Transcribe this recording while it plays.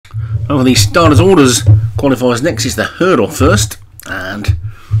Over the starters' orders, qualifiers next is the hurdle first, and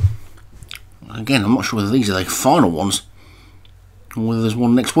again, I'm not sure whether these are the final ones or whether there's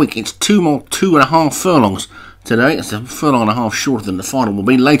one next week. It's 2.5 furlongs today. It's a furlong and a half shorter than the final will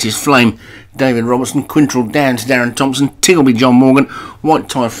be. Latest Flame, David Robertson. Quintrell Downs, Darren Thompson. Tiggleby, John Morgan. White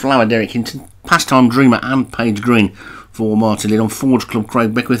Tie Flower, Derek Hinton. Pastime Dreamer and Page Green for Martin Liddon. Forge Club,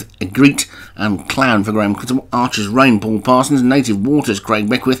 Craig Beckwith. Egreet and Clown for Graham Clittle. Archer's Rain, Paul Parsons. Native Waters, Craig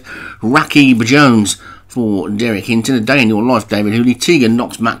Beckwith. Rakib Jones for Derek Hinton. A Day in Your Life, David Hooley. Tegan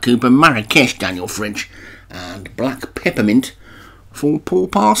Knox, Matt Cooper. Marrakesh, Daniel French. And Black Peppermint for Paul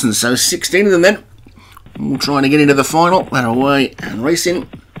Parsons. So 16 of them then. All trying to get into the final. They're away and racing.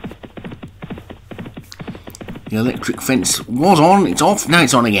 The electric fence was on. It's off. Now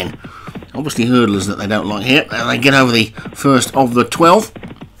it's on again. Obviously hurdlers that they don't like here. They get over the first of the 12.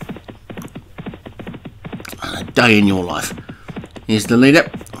 And A Day in Your Life is the leader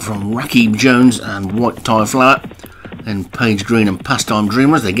from Rakib Jones and White Tie Flower. Then Page Green and Pastime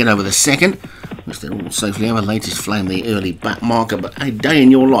Dreamers. They get over the second, which they're all safely over. Latest Flame, the early back marker. But A Day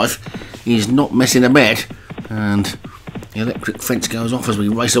in Your Life is not messing about. And the electric fence goes off as we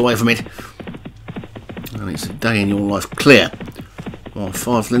race away from it. And it's A Day in Your Life clear by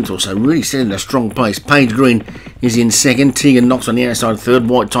 5 lengths or so, really setting a strong pace. Page Green is in second, Tegan Knox on the outside third,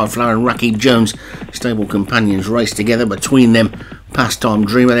 White Tie Flower and Rakib Jones, stable companions, race together. Between them, Pastime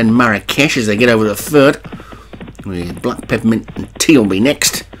Dreamer, then Marrakesh as they get over the third, with Black Peppermint and Tiggleby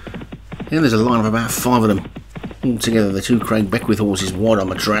next. And there's a line of about 5 of them all together, the two Craig Beckwith horses wide on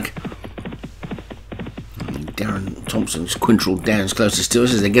the track. And Darren Thompson's Quintrell Downs closest to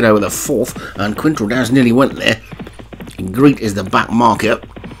us as they get over the fourth, and Quintrell Downs nearly went there. Greet is the back marker,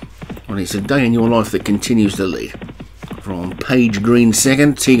 and it's A Day in Your Life that continues to lead. From Page Green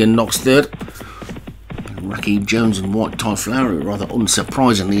second, Tegan Knox third, and Rakib Jones and White Tie Flower, who rather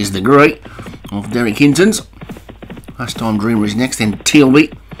unsurprisingly is the grey of Derek Hinton's. Pastime Dreamer is next, then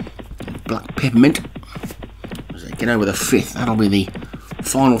Tiggleby, Black Peppermint as they get over the fifth. That'll be the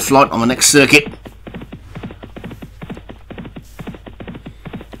final flight on the next circuit.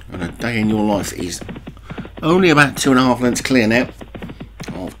 And A Day in Your Life is only about 2.5 lengths clear now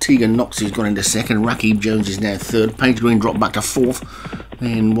of Tegan Knox, who's gone into second. Rakib Jones is now third. Page Green dropped back to fourth.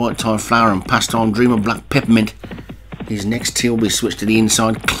 Then White Tie Flower and Pastime Dreamer. Black Peppermint is next. Tiggleby switched to the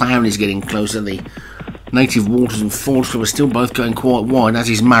inside. Clown is getting closer. The Native Waters and Forge Club are still both going quite wide, as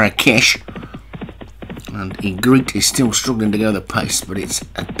is Marrakesh. And Egreet is still struggling to go the pace, but it's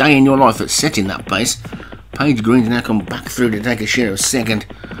A Day in Your Life that's setting that pace. Page Green's now come back through to take a share of second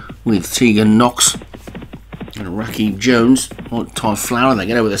with Tegan Knox and Rakib Jones. White Tie Flower, they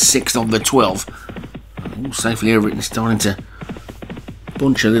get over the sixth of the 12. All safely over it and starting to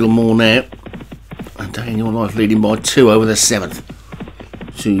bunch a little more now. A Day in Your Life leading by 2 over the seventh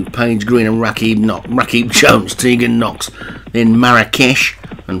to Page Green and Rakib Jones, Tegan Knox. Then Marrakesh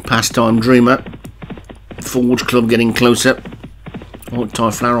and Pastime Dreamer. Forge Club getting closer. White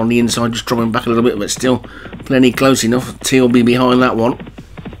Tie Flower on the inside, just dropping back a little bit, but still plenty close enough. Tiggleby behind that one.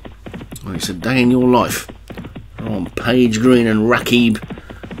 Well, it's A Day in Your Life on Page Green and Rakib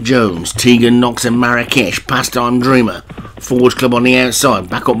Jones, Tegan Knox and Marrakesh. Pastime Dreamer, Forge Club on the outside,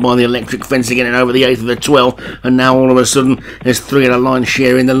 back up by the electric fence again and over the 8th of the 12, and now all of a sudden there's 3 at a line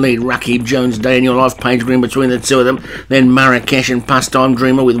sharing the lead. Rakib Jones, Day in Your Life, Page Green between the 2 of them, then Marrakesh and Pastime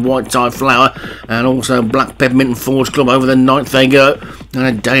Dreamer with White Tie Flower, and also Black Peppermint and Forge Club over the 9th they go, and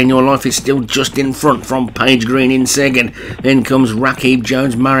A Day in Your Life is still just in front from Page Green in second. Then comes Rakib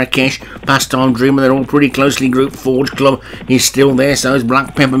Jones, Marrakesh, Pastime Dreamer, they're all pretty closely grouped. Forge Club is still there, so is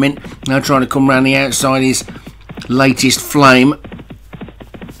Black Peppermint. Now trying to come round the outside is Latest Flame,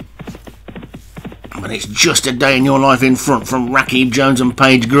 but it's just A Day in Your Life in front from Rakib Jones and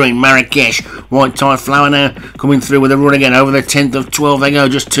Page Green. Marrakesh, White Tie Flower now coming through with a run again. Over the 10th of 12 they go,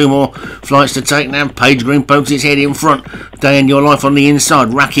 just 2 more flights to take now. Page Green pokes its head in front. Day in Your Life on the inside.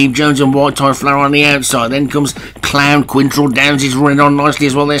 Rakib Jones and White Tie Flower on the outside. Then comes Clown. Quintrell Downs is running on nicely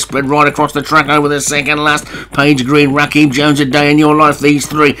as well. They're spread right across the track over the second last. Page Green, Rakib Jones, A Day in Your Life. These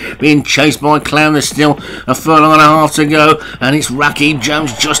 3 being chased by Clown. There's still a furlong and a half to go, and it's Rakib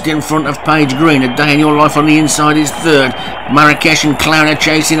Jones just in front of Page Green. A Day in Your Life on the inside is third. Marrakesh and Clown are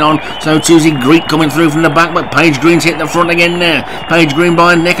chasing on, so too's Egreet coming through from the back, but Page Green's hit the front again now. Page Green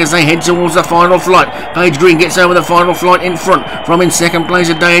by a neck as they head towards the final flight. Page Green gets over the final flight in front. From in second place,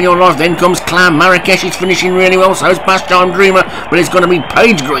 A Day in Your Life. Then comes Clown. Marrakesh is finishing really well, so is Pastime Dreamer, but it's going to be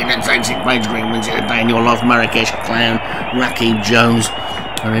Page Green that takes it. Page Green wins it. A Day in Your Life, Marrakesh, Clown, Rakib Jones,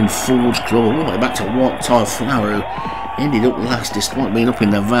 and then Forge Club all the way back to White Tie Flower, who ended up last despite being up in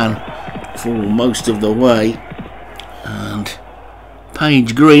the van for most of the way. And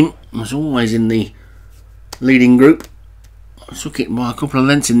Page Green was always in the leading group. Took it by a couple of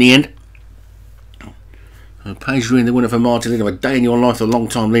lengths in the end. Page Green, the winner for Martin Leader, a day in your life, the long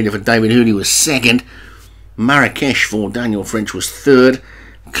time leader for David Hooley was second. Marrakesh for Daniel French was third.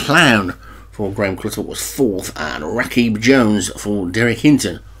 Clown for Graham Clutterbuck was fourth, and Rakib Jones for Derek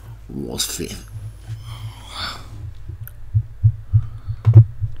Hinton was fifth.